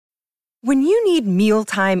When you need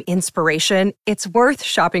mealtime inspiration, it's worth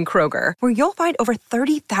shopping Kroger, where you'll find over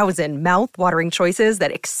 30,000 mouth-watering choices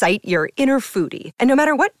that excite your inner foodie. And no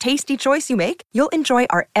matter what tasty choice you make, you'll enjoy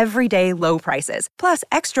our everyday low prices, plus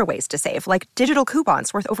extra ways to save, like digital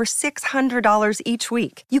coupons worth over $600 each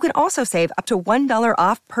week. You can also save up to $1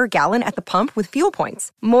 off per gallon at the pump with fuel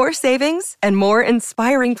points. More savings and more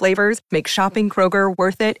inspiring flavors make shopping Kroger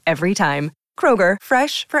worth it every time. Kroger,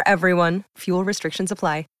 fresh for everyone. Fuel restrictions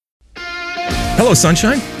apply. Hello,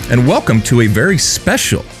 Sunshine, and welcome to a very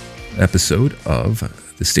special episode of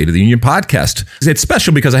the State of the Union podcast. It's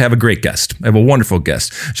special because I have a great guest. I have a wonderful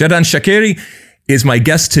guest. Xherdan Shaqiri is my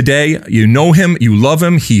guest today. You know him, you love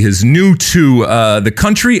him. He is new to the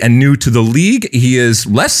country and new to the league. He is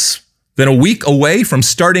less than a week away from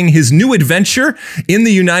starting his new adventure in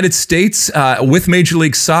the United States with Major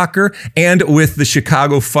League Soccer and with the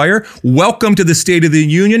Chicago Fire. Welcome to the State of the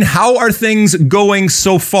Union. How are things going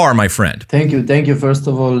so far, my friend? Thank you. First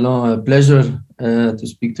of all, a pleasure to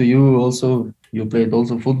speak to you. Also, you played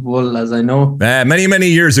also football, as I know. Many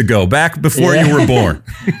years ago, back before you were born.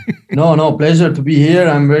 No, pleasure to be here.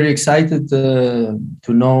 I'm very excited to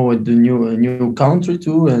know the new country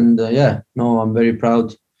too, and I'm very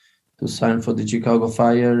proud to sign for the Chicago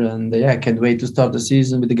Fire, and I can't wait to start the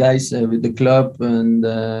season with the guys, with the club, and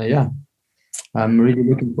I'm really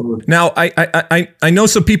looking forward. Now, I know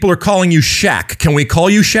some people are calling you Shaq. Can we call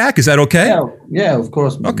you Shaq? Is that okay? Yeah, of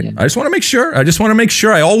course. Okay, Yeah. I just want to make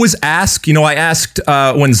sure. I always ask, I asked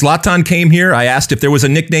when Zlatan came here, I asked if there was a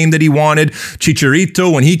nickname that he wanted.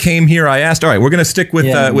 Chicharito, when he came here, I asked, all right, we're going to stick with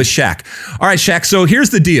Shaq. All right, Shaq, so here's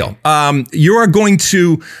the deal. You are going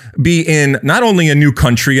to be in not only a new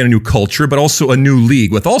country and a new culture, but also a new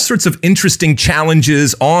league with all sorts of interesting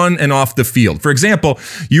challenges on and off the field. For example,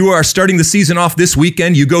 you are starting the season off this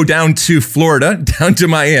weekend. You go down to Florida, down to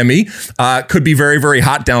Miami. Could be very, very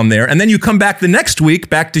hot down there. And then you come back the next week,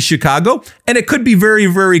 back to Chicago, and it could be very,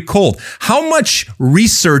 very cold. How much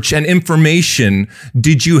research and information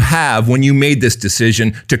did you have when you made this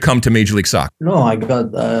decision to come to Major League Soccer? No, I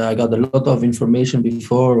got a lot of information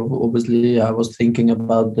before. Obviously, I was thinking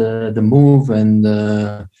about the move, and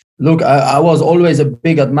look, I was always a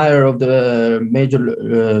big admirer of the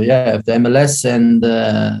of the MLS, and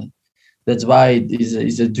that's why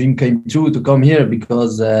it's a dream came true to come here,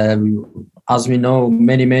 because as we know,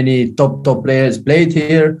 many top players played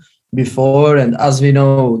here before, and as we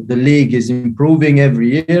know, the league is improving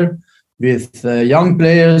every year with young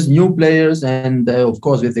players, new players, and of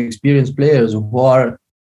course with experienced players who are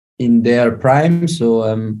in their prime. So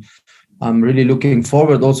I'm really looking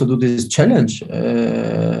forward also to this challenge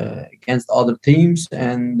against other teams.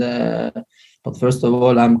 And but first of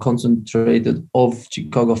all, I'm concentrated of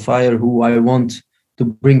Chicago Fire, who I want to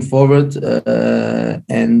bring forward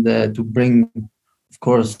and to bring, of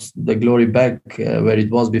course, the glory back where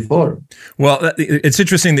it was before. Well, it's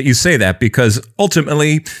interesting that you say that, because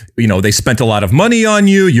ultimately, they spent a lot of money on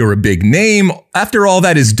you. You're a big name. After all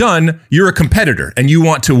that is done, you're a competitor and you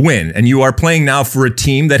want to win. And you are playing now for a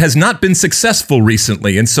team that has not been successful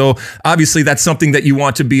recently. And so obviously that's something that you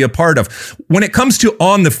want to be a part of. When it comes to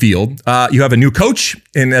on the field, you have a new coach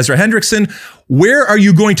in Ezra Hendrickson. Where are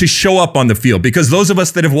you going to show up on the field? Because those of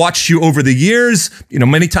us that have watched you over the years,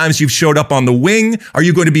 many times you've showed up on the wing. Are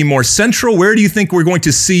you going to be more central? Where do you think we're going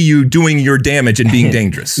to see you doing your damage and being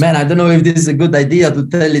dangerous? Man, I don't know if this is a good idea to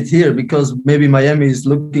tell it here, because maybe Miami is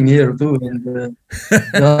looking here too, and the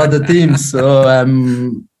other teams. So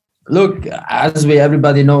look, as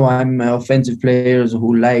everybody know, I'm offensive players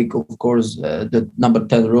who like, of course, the number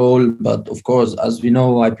 10 role. But of course, as we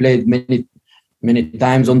know, I played many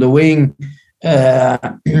times on the wing.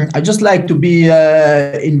 I just like to be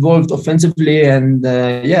involved offensively and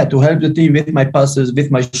to help the team with my passes,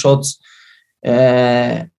 with my shots,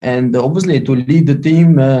 and obviously to lead the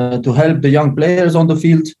team, to help the young players on the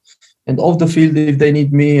field and off the field if they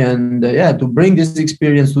need me, and to bring this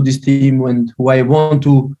experience to this team and who I want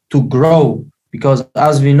to grow, because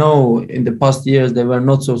as we know, in the past years they were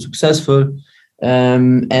not so successful.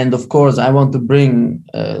 And of course, I want to bring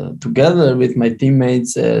together with my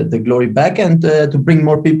teammates the glory back, and to bring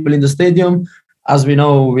more people in the stadium. As we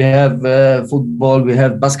know, we have football, we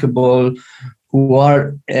have basketball, who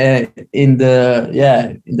are in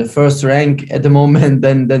the first rank at the moment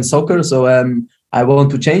than soccer. So I want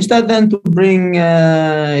to change that and to bring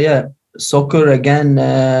soccer again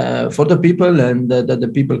for the people, and that the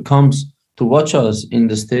people comes watch us in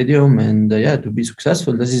the stadium and to be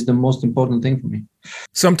successful. This is the most important thing for me.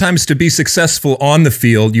 Sometimes to be successful on the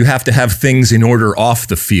field, you have to have things in order off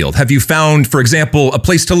the field. Have you found, for example, a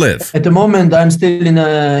place to live? At the moment, I'm still in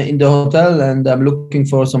the hotel and I'm looking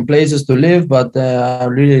for some places to live. But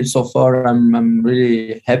really, so far, I'm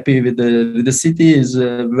really happy with the city. It's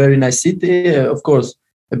a very nice city. Of course,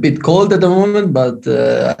 a bit cold at the moment, but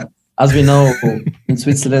as we know, in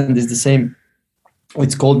Switzerland, it's the same.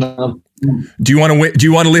 It's cold now. Do you want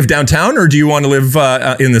to live downtown, or do you want to live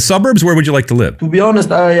in the suburbs? Where would you like to live? To be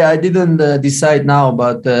honest, I didn't decide now,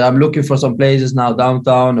 but I'm looking for some places now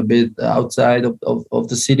downtown, a bit outside of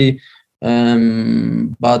the city.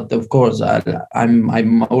 But of course,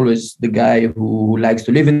 I'm always the guy who likes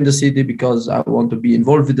to live in the city because I want to be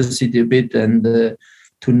involved with the city a bit and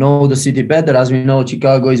to know the city better. As we know,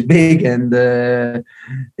 Chicago is big, and I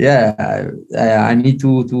need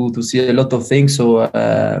to see a lot of things. So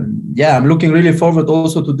I'm looking really forward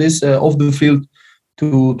also to this off the field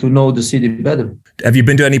to know the city better. Have you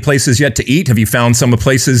been to any places yet to eat? Have you found some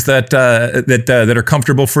places that are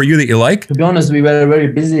comfortable for you that you like? To be honest, we were very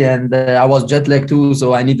busy, and I was jet lagged too,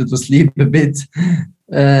 so I needed to sleep a bit.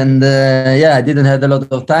 And I didn't have a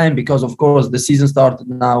lot of time because, of course, the season started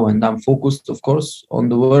now, and I'm focused, of course, on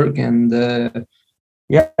the work. And but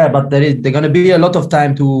there's going to be a lot of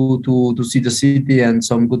time to see the city and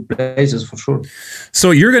some good places for sure.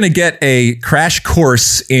 So you're going to get a crash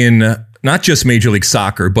course in not just Major League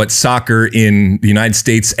Soccer, but soccer in the United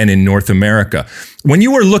States and in North America. When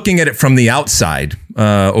you were looking at it from the outside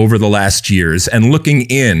over the last years and looking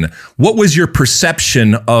in, what was your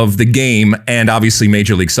perception of the game and obviously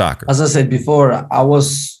Major League Soccer? As I said before, I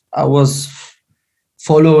was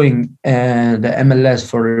following the MLS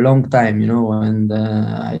for a long time, and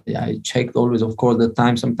I checked always, of course, the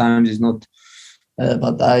time sometimes is not.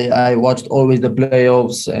 But I watched always the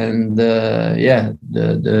playoffs and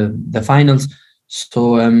the finals.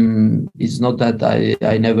 So it's not that I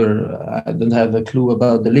don't have a clue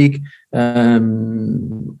about the league. I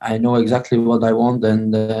know exactly what I want,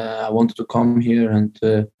 and I wanted to come here and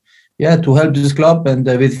to help this club. And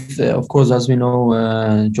with of course, as we know,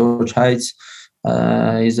 George Heitz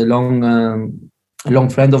is a long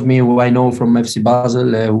friend of me who I know from FC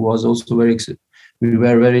Basel, who was also we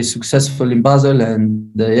were very successful in Basel,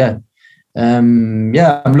 and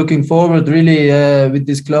I'm looking forward really with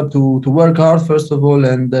this club to work hard first of all,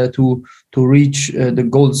 and to reach the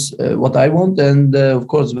goals what I want, and of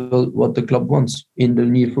course what the club wants in the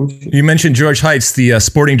near future. You mentioned George Heitz, the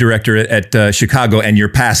sporting director at Chicago, and your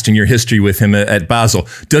past and your history with him at Basel.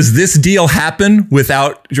 Does this deal happen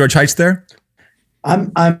without George Heitz there?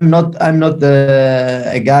 I'm not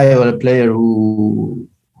a guy or a player who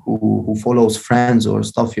follows friends or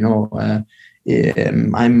stuff, I'm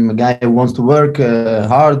a guy who wants to work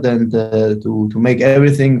hard and to make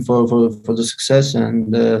everything for the success,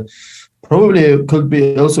 and probably could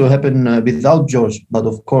be also happen without George. But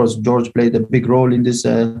of course, George played a big role in this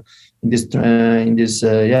transfer,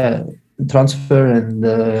 and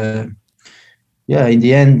in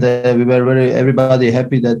the end we were everybody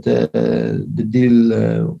happy that the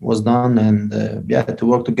deal was done, and to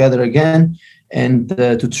work together again. And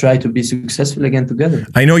to try to be successful again together.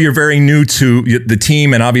 I know you're very new to the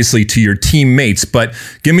team and obviously to your teammates, but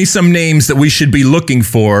give me some names that we should be looking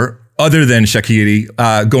for other than Shaqiri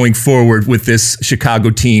going forward with this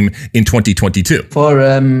Chicago team in 2022.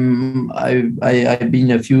 I've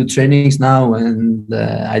been a few trainings now, and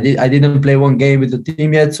I didn't play one game with the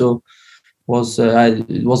team yet, so it was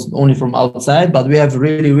only from outside. But we have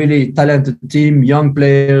really, really talented team, young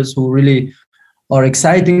players who really are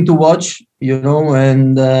exciting to watch,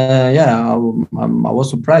 and I was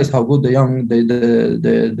surprised how good the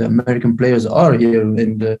American players are here,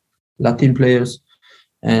 and the Latin players,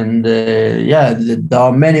 and there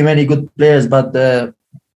are many, many good players. But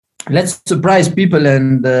let's surprise people,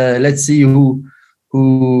 and let's see who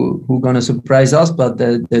gonna surprise us. But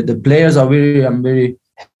the players are I'm very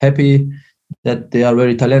happy that they are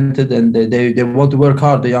very talented, and they want to work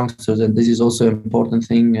hard, the youngsters, and this is also an important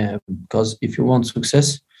thing because if you want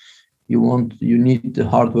success, you need the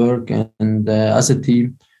hard work, and as a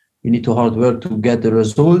team, you need to hard work to get the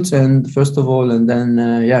results, and first of all, and then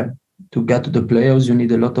to get to the playoffs, you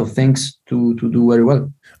need a lot of things to do very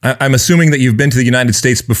well. I'm assuming that you've been to the United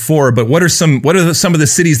States before, but what are some of the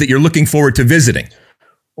cities that you're looking forward to visiting?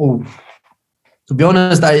 Oh, to be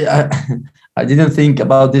honest, I didn't think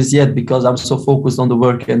about this yet because I'm so focused on the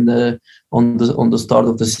work and on the start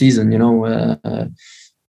of the season,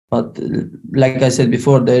 But like I said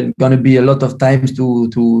before, there's going to be a lot of times to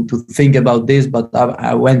think about this. But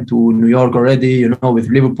I went to New York already, with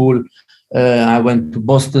Liverpool. I went to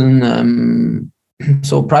Boston.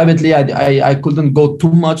 So privately, I couldn't go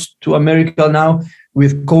too much to America now.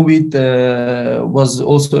 With COVID was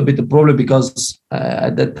also a bit of a problem because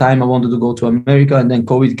at that time I wanted to go to America and then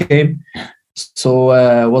COVID came. So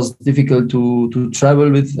it was difficult to travel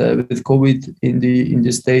with COVID in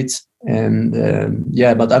the States. And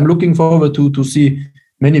but I'm looking forward to see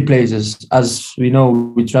many places. As we know,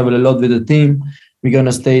 we travel a lot with the team. We're going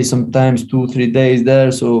to stay sometimes 2-3 days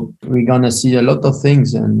there. So we're going to see a lot of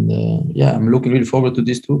things. And I'm looking really forward to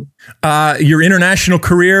this too. Your international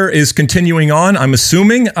career is continuing on, I'm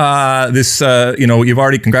assuming. You've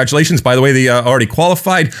already, congratulations, by the way, they already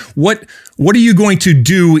qualified. What are you going to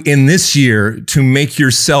do in this year to make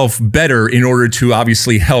yourself better in order to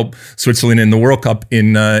obviously help Switzerland in the World Cup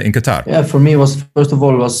in Qatar? Yeah, for me, first of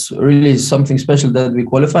all, was really something special that we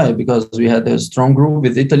qualified because we had a strong group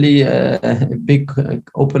with Italy, a big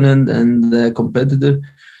opponent and competitor.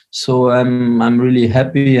 So I'm really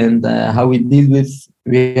happy and how we deal with.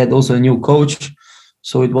 We had also a new coach,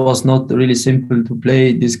 so it was not really simple to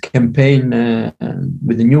play this campaign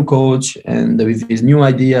with the new coach and with his new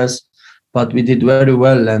ideas. But we did very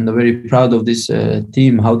well, and I'm very proud of this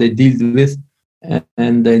team, how they dealt with.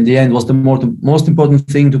 And in the end, was the most important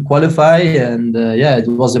thing to qualify. And it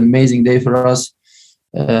was an amazing day for us.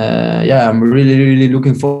 I'm really, really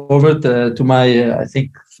looking forward to my, I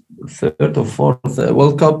think, third or fourth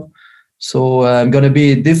World Cup. So I'm going to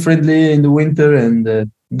be differently in the winter. And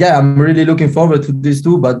I'm really looking forward to this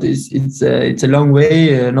too. But it's a long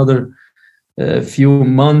way, another few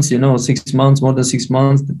months, 6 months, more than 6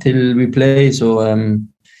 months till we play. So I'm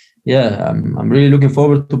really looking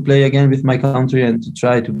forward to play again with my country and to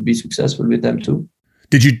try to be successful with them too.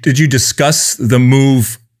 Did you discuss the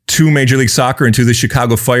move to Major League Soccer and to the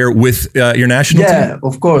Chicago Fire with your national team? Yeah,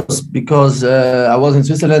 of course, because I was in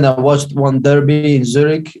Switzerland. I watched one derby in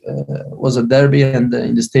Zurich. It was a derby, and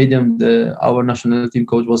in the stadium, our national team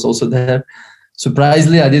coach was also there.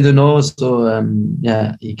 Surprisingly, I didn't know. So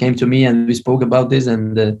he came to me and we spoke about this.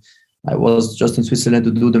 And I was just in Switzerland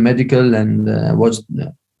to do the medical and watched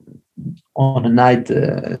on a night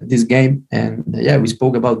this game. And we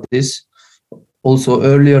spoke about this also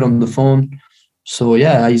earlier on the phone. So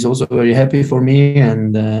he's also very happy for me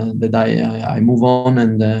and that I move on.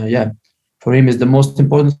 And for him, it's the most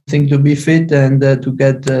important thing to be fit and to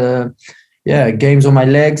get games on my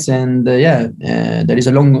legs. And there is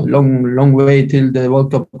a long way till the World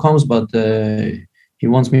Cup comes, but he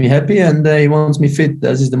wants me happy and he wants me fit.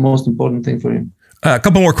 That is the most important thing for him. A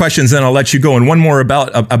couple more questions, then I'll let you go. And one more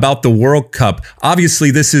about the World Cup.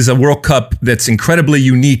 Obviously, this is a World Cup that's incredibly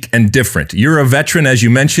unique and different. You're a veteran, as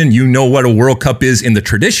you mentioned. You know what a World Cup is in the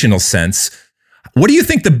traditional sense. What do you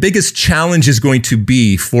think the biggest challenge is going to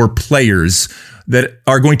be for players that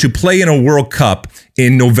are going to play in a World Cup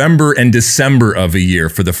in November and December of a year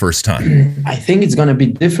for the first time? I think it's going to be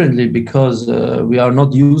differently because we are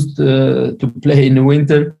not used to play in the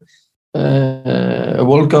winter a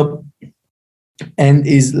World Cup. And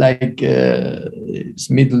is like it's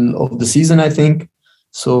middle of the season, I think.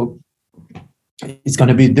 So it's going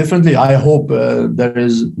to be differently. I hope there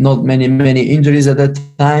is not many injuries at that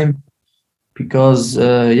time because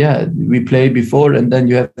we play before and then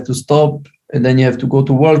you have to stop and then you have to go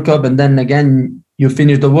to World Cup and then again you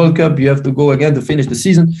finish the World Cup, you have to go again to finish the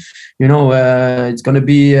season. It's going to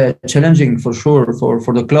be challenging for sure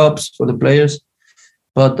for the clubs, for the players.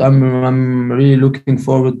 But I'm really looking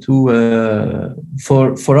forward to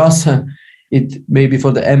for us. It maybe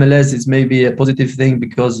for the MLS it's maybe a positive thing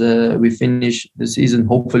because we finish the season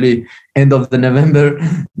hopefully end of the November,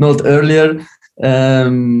 not earlier.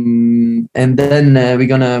 And then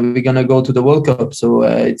we're gonna go to the World Cup. So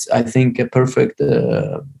it's I think a perfect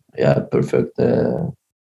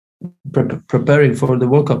preparing for the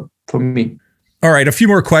World Cup for me. All right, a few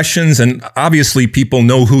more questions, and obviously people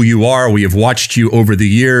know who you are. We have watched you over the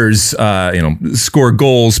years, score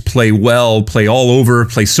goals, play well, play all over,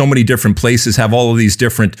 play so many different places, have all of these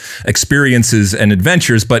different experiences and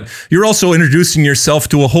adventures, but you're also introducing yourself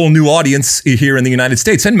to a whole new audience here in the United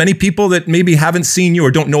States, and many people that maybe haven't seen you or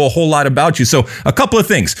don't know a whole lot about you. So a couple of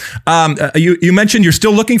things. You mentioned you're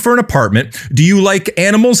still looking for an apartment. Do you like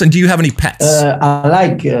animals, and do you have any pets? I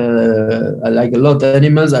like a lot of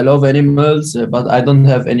animals. I love animals. But I don't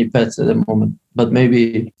have any pets at the moment. But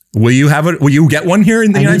maybe will you get one here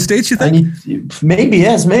in the United States? You think? Maybe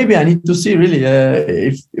yes. Maybe I need to see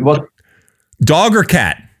really what dog or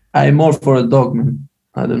cat. I'm more for a dog, man.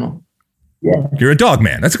 I don't know. Yeah. You're a dog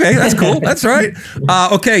man. That's okay. That's cool. That's all right.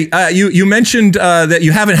 Okay. You mentioned that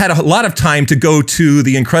you haven't had a lot of time to go to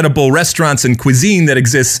the incredible restaurants and cuisine that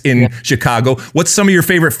exists in Chicago. What's some of your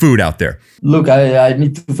favorite food out there? Look, I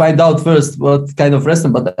need to find out first what kind of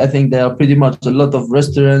restaurant, but I think there are pretty much a lot of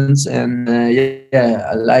restaurants, and I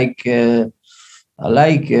like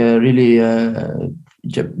really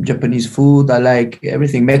Japanese food. I like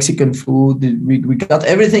everything, Mexican food. We got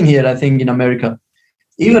everything here, I think, in America.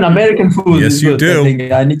 Even American food. Yes, you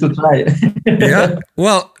do. I need to try it. Yeah.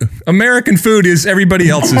 Well, American food is everybody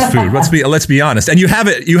else's food. Let's be honest. And you have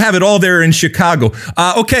it all there in Chicago.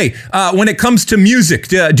 Okay. When it comes to music,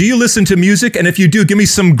 do you listen to music? And if you do, give me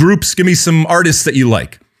some groups, give me some artists that you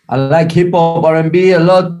like. I like hip hop, R&B a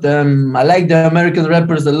lot. I like the American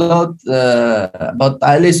rappers a lot, but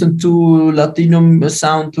I listen to Latino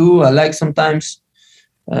sound too. I like sometimes.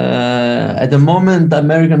 At the moment,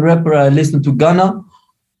 American rapper, I listen to Ghana.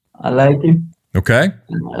 I like him. Okay.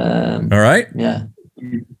 All right. Yeah.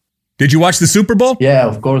 Did you watch the Super Bowl? Yeah,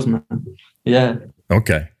 of course, man. Yeah.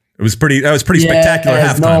 Okay. That was pretty spectacular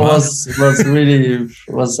halftime.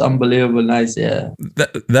 Was unbelievable. Nice. Yeah.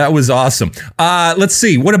 That was awesome. Let's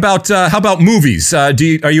see. What about how about movies? Are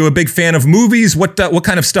you a big fan of movies? What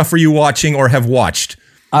kind of stuff are you watching or have watched?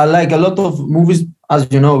 I like a lot of movies. As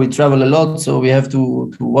you know, we travel a lot, so we have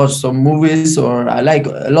to watch some movies. Or I like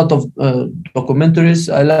a lot of documentaries.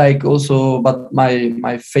 I like also, but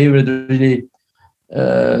my favorite really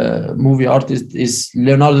movie artist is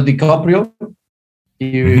Leonardo DiCaprio.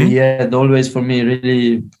 He had always, for me,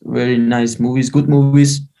 really very nice movies, good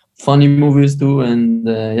movies, funny movies too, and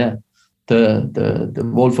the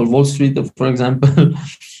Wolf of Wall Street, for example.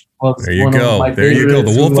 There you go.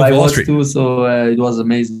 The Wolf of Wall Street. Too, so it was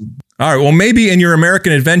amazing. All right. Well, maybe in your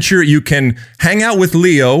American adventure, you can hang out with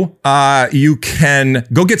Leo. You can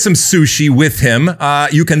go get some sushi with him.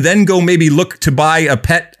 You can then go maybe look to buy a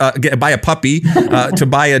pet, buy a puppy, to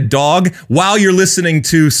buy a dog while you're listening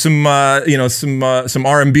to some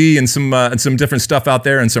R&B and some different stuff out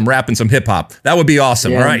there and some rap and some hip hop. That would be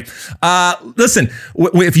awesome. Yeah. All right. Listen,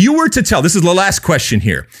 if you were to tell, this is the last question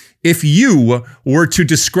here. If you were to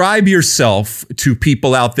describe yourself to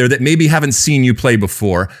people out there that maybe haven't seen you play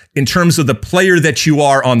before in terms of the player that you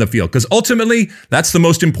are on the field, because ultimately that's the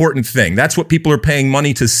most important thing. That's what people are paying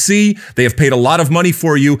money to see. They have paid a lot of money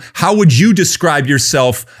for you. How would you describe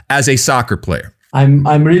yourself as a soccer player?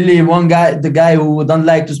 I'm really the guy who don't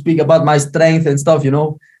like to speak about my strength and stuff,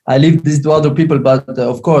 I leave this to other people, but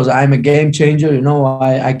of course I'm a game changer.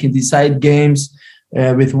 I can decide games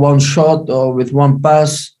with one shot or with one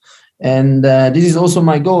pass. And this is also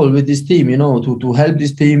my goal with this team, to help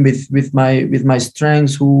this team with my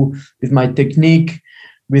strengths, with my technique,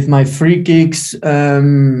 with my free kicks.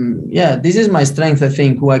 This is my strength. I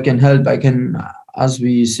think who I can help. I can, as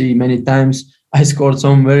we see many times, I scored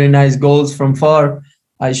some very nice goals from far.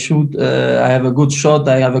 I shoot. I have a good shot.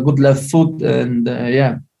 I have a good left foot, and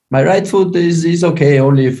my right foot is okay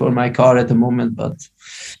only for my car at the moment, but.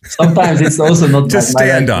 Sometimes it's also not to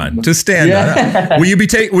stand on. Will you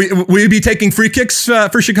be taking free kicks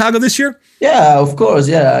for Chicago this year? Yeah, of course.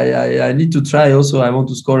 Yeah, I need to try. Also, I want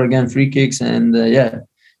to score again free kicks, and I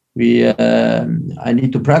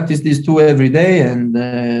need to practice these two every day, and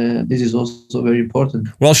this is also very important.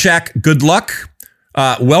 Well, Shaq, good luck.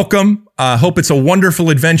 Welcome. I hope it's a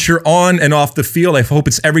wonderful adventure on and off the field. I hope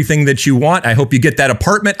it's everything that you want. I hope you get that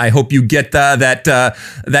apartment. I hope you get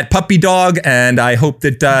that puppy dog. And I hope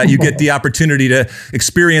that you get the opportunity to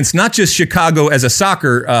experience not just Chicago as a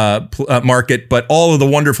soccer market, but all of the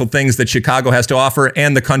wonderful things that Chicago has to offer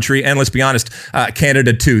and the country. And let's be honest,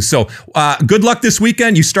 Canada too. So good luck this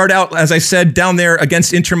weekend. You start out, as I said, down there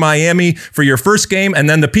against Inter Miami for your first game. And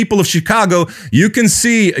then the people of Chicago, you can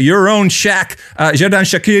see your own Shaq, Xherdan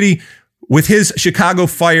Shaqiri, with his Chicago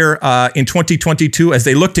Fire in 2022 as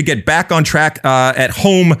they look to get back on track at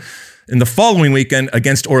home in the following weekend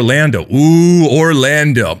against Orlando. Ooh,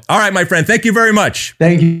 Orlando. All right, my friend. Thank you very much.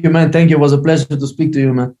 Thank you, man. Thank you. It was a pleasure to speak to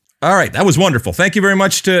you, man. All right. That was wonderful. Thank you very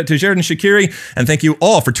much to Xherdan Shaqiri. And thank you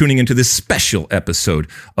all for tuning into this special episode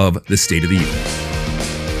of The State of the Union.